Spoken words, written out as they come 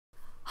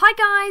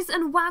Hi guys,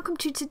 and welcome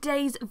to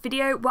today's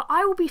video where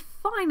I will be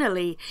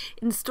finally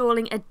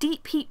installing a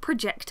deep heat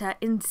projector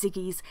in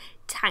Ziggy's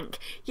tank.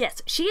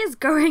 Yes, she is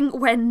going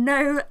where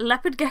no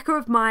leopard gecko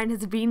of mine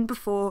has been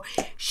before.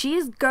 She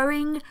is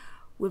going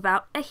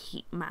without a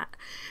heat mat.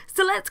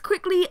 So let's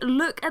quickly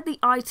look at the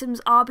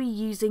items I'll be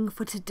using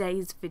for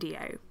today's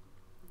video.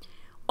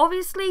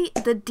 Obviously,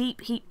 the deep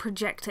heat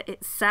projector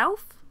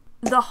itself,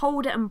 the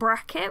holder and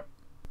bracket,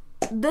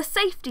 the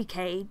safety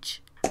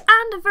cage,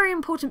 and a very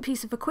important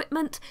piece of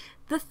equipment,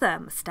 the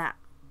thermostat.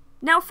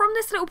 Now from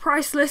this little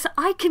price list,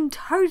 I can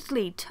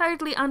totally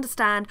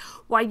understand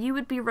why you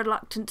would be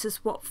reluctant to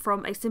swap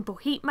from a simple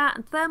heat mat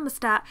and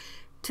thermostat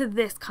to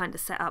this kind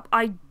of setup.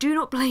 I do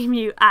not blame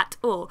you at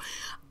all.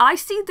 I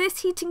see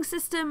this heating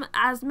system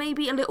as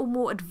maybe a little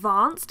more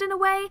advanced in a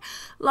way.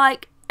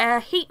 Like a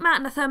heat mat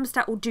and a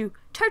thermostat will do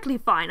totally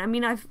fine. I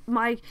mean,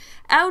 my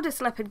eldest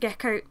leopard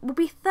gecko will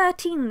be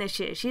 13 this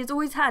year. She has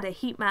always had a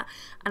heat mat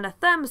and a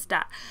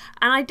thermostat.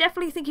 And I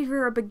definitely think if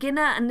you're a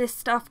beginner and this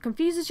stuff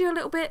confuses you a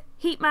little bit,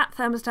 heat mat,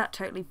 thermostat,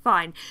 totally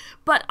fine.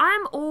 But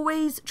I'm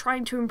always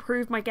trying to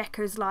improve my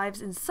geckos'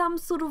 lives in some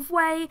sort of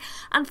way.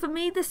 And for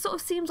me, this sort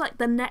of seems like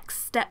the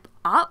next step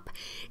up.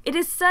 It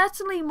is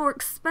certainly more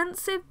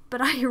expensive,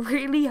 but I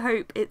really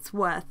hope it's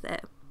worth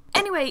it.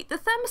 Anyway, the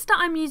thermostat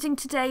I'm using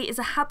today is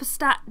a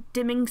Haberstat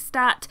dimming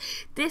stat.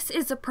 This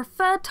is a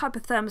preferred type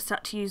of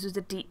thermostat to use with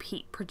a deep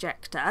heat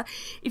projector.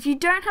 If you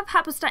don't have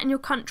Haberstat in your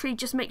country,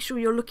 just make sure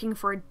you're looking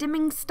for a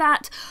dimming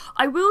stat.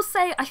 I will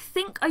say I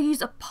think I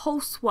use a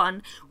pulse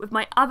one with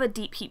my other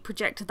deep heat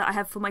projector that I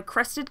have for my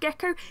crested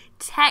gecko.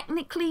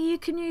 Technically you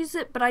can use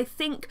it, but I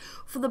think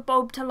for the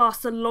bulb to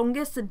last the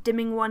longest, the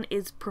dimming one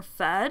is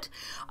preferred.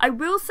 I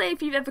will say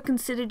if you've ever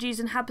considered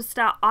using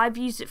Haberstat, I've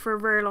used it for a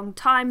very long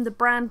time. The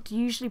brand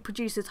usually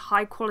produces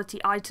high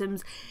quality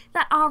items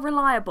that are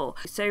reliable,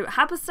 so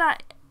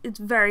Haberstat is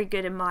very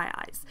good in my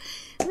eyes.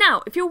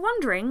 Now, if you're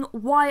wondering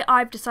why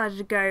I've decided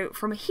to go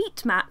from a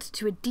heat mat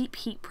to a deep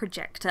heat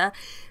projector,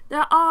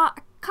 there are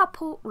a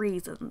couple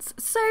reasons.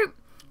 So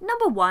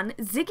number one,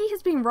 Ziggy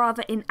has been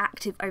rather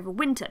inactive over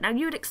winter. Now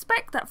you would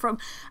expect that from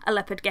a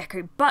leopard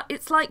gecko, but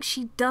it's like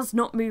she does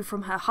not move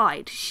from her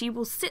hide. She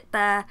will sit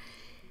there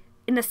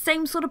in the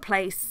same sort of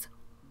place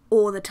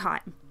all the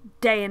time,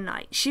 day and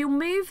night. She'll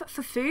move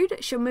for food,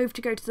 she'll move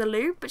to go to the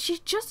loo, but she's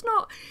just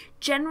not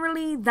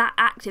generally that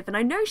active. And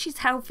I know she's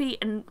healthy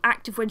and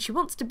active when she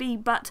wants to be,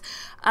 but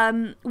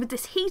with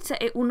this heater,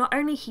 it will not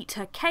only heat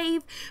her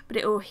cave, but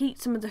it will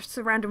heat some of the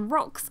surrounding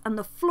rocks and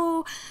the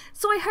floor.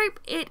 So I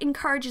hope it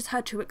encourages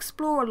her to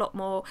explore a lot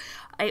more.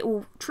 It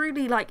will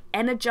truly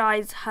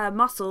energize her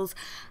muscles,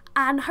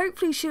 and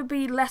hopefully she'll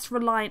be less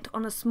reliant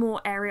on a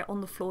small area on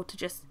the floor to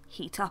just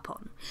heat up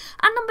on.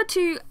 And number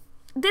two,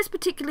 this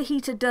particular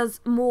heater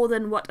does more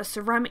than what a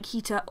ceramic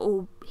heater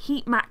or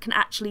heat mat can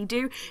actually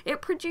do.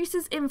 It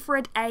produces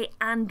infrared A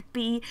and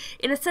B.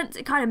 In a sense,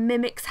 it kind of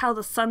mimics how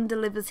the sun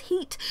delivers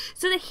heat.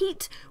 So the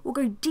heat will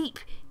go deep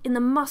in the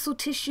muscle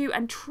tissue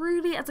and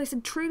truly, as I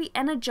said, truly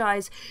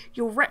energize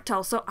your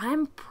reptile. So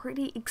I'm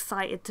pretty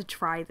excited to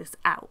try this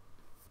out.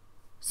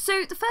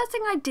 So the first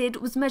thing I did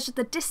was measure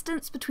the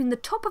distance between the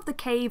top of the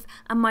cave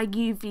and my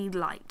UV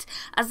light,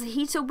 as the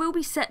heater will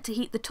be set to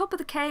heat the top of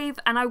the cave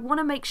and I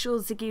want to make sure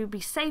Ziggy will be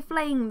safe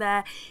laying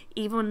there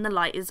even when the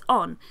light is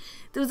on.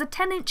 There was a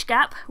 10-inch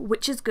gap,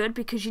 which is good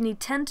because you need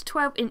 10 to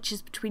 12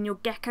 inches between your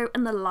gecko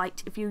and the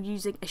light if you're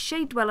using a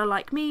shade dweller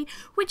like me,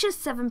 which is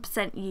 7%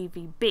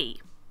 UVB.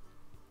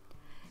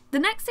 The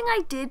next thing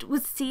I did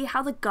was see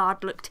how the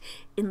guard looked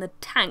in the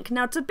tank.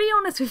 Now, to be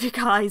honest with you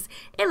guys,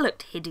 it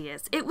looked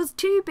hideous. It was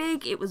too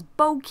big, it was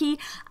bulky,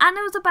 and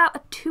there was about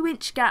a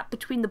 2-inch gap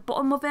between the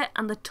bottom of it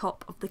and the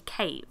top of the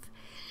cave.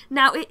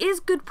 Now, it is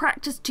good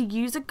practice to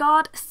use a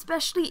guard,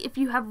 especially if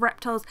you have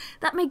reptiles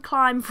that may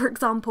climb, for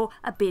example,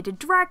 a bearded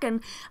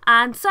dragon,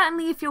 and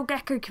certainly if your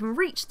gecko can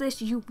reach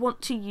this, you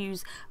want to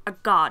use a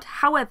guard.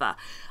 However,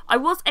 I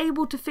was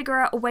able to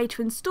figure out a way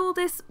to install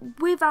this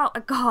without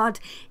a guard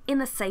in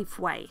a safe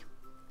way.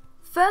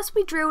 First,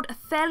 we drilled a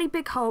fairly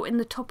big hole in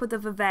the top of the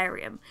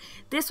vivarium.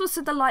 This was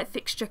so the light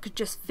fixture could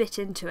just fit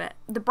into it.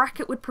 The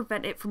bracket would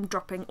prevent it from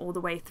dropping all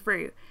the way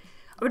through.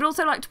 I would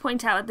also like to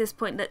point out at this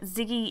point that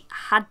Ziggy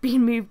had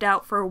been moved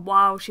out for a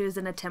while. She was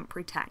in a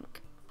temporary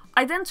tank.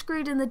 I then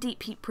screwed in the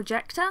deep heat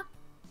projector,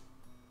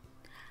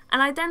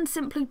 and I then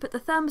simply put the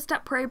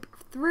thermostat probe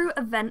through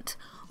a vent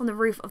on the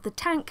roof of the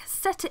tank,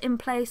 set it in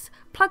place,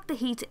 plugged the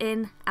heater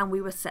in, and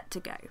we were set to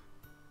go.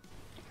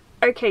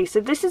 Okay, so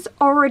this is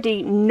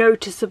already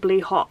noticeably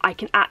hot. I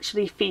can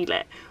actually feel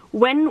it.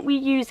 When we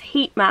use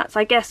heat mats,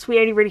 I guess we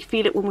only really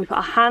feel it when we put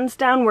our hands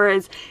down,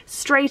 whereas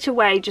straight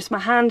away, just my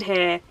hand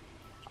here,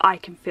 I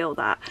can feel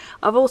that.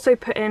 I've also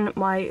put in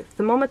my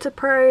thermometer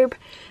probe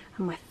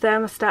and my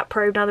thermostat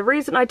probe. Now the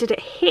reason I did it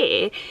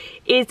here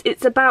is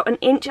it's about 1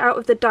 inch out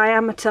of the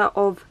diameter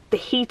of the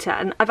heater,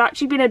 and I've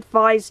actually been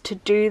advised to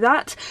do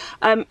that.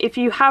 If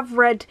you have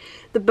read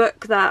the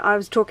book that I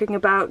was talking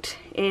about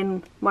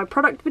in my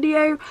product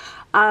video,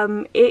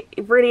 It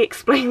really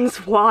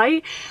explains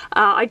why.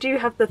 I do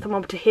have the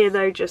thermometer here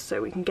though, just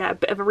so we can get a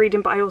bit of a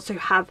reading, but I also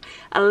have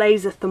a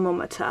laser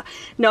thermometer.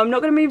 Now I'm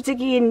not going to move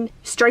Ziggy in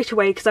straight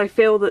away because I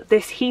feel that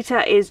this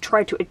heater is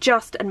trying to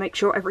adjust and make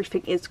sure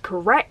everything is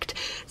correct,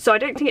 so I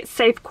don't think it's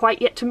safe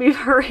quite yet to move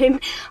her in.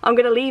 I'm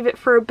going to leave it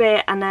for a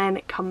bit and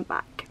then come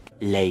back.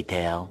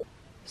 Later.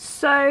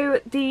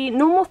 So the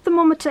normal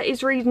thermometer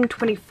is reading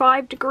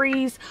 25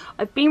 degrees.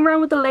 I've been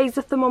around with the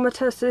laser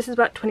thermometer, so this is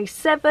about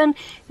 27,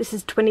 this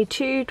is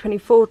 22,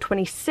 24,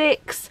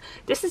 26.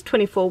 This is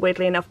 24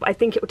 weirdly enough, but I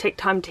think it will take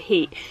time to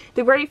heat.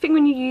 The great thing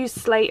when you use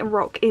slate and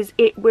rock is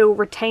it will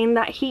retain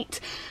that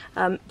heat.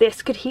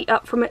 This could heat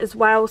up from it as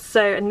well,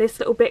 so, and this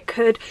little bit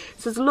could.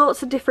 So there's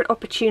lots of different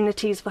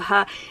opportunities for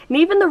her. And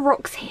even the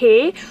rocks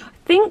here,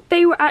 I think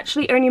they were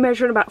actually only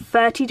measuring about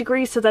 30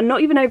 degrees, so they're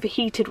not even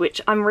overheated,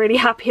 which I'm really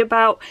happy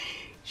about.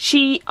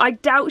 I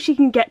doubt she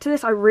can get to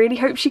this. I really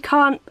hope she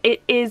can't.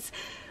 It is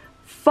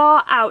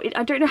far out.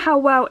 I don't know how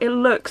well it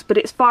looks, but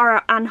it's far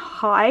out and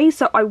high,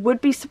 so I would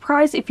be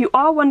surprised. If you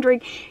are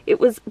wondering, it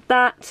was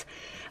that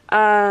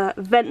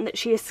vent that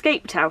she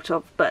escaped out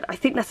of, but I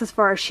think that's as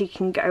far as she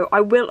can go.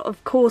 I will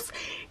of course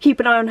keep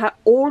an eye on her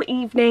all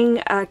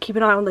evening, keep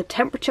an eye on the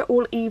temperature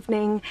all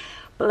evening,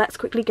 but let's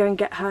quickly go and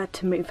get her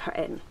to move her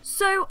in.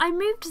 So I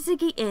moved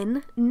Ziggy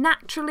in.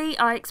 Naturally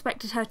I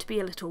expected her to be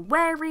a little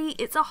wary.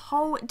 It's a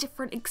whole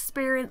different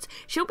experience.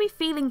 She'll be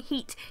feeling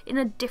heat in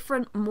a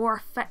different, more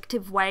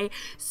effective way,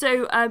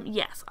 so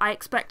yes, I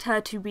expect her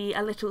to be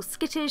a little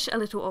skittish, a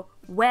little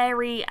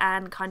wary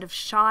and kind of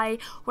shy.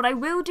 What I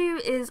will do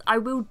is I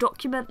will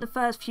document the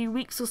first few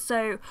weeks or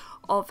so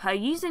of her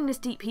using this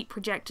deep heat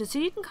projector, so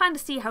you can kind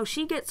of see how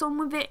she gets on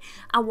with it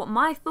and what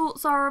my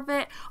thoughts are of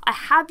it. I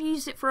have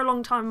used it for a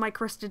long time with my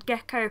crested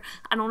gecko,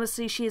 and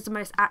honestly she is the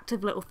most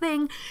active little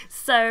thing,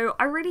 so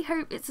I really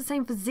hope it's the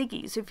same for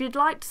Ziggy. So if you'd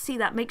like to see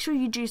that, make sure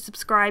you do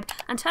subscribe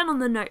and turn on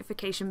the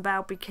notification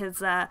bell,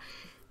 because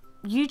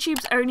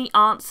YouTube's only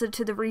answer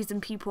to the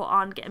reason people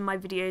aren't getting my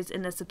videos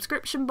in the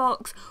subscription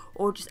box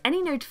or just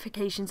any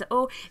notifications at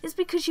all is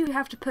because you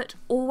have to put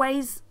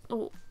always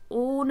or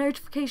all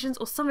notifications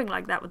or something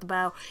like that with the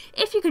bell.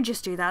 If you could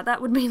just do that,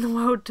 that would mean the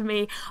world to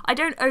me. I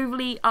don't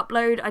overly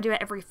upload, I do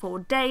it every 4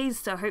 days,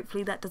 so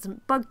hopefully that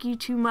doesn't bug you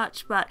too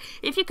much, but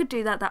if you could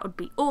do that, that would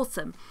be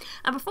awesome.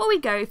 And before we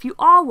go, if you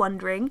are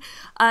wondering,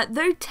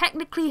 though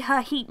technically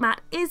her heat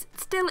mat is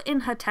still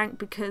in her tank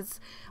because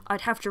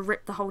I'd have to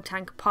rip the whole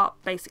tank apart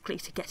basically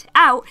to get it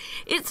out,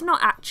 it's not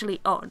actually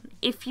on.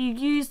 If you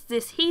use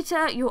this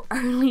heater, you'll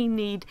only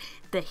need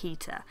the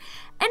heater.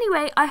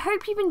 Anyway, I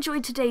hope you've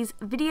enjoyed today's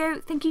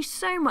video. Thank you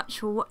so much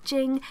for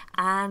watching,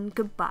 and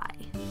goodbye.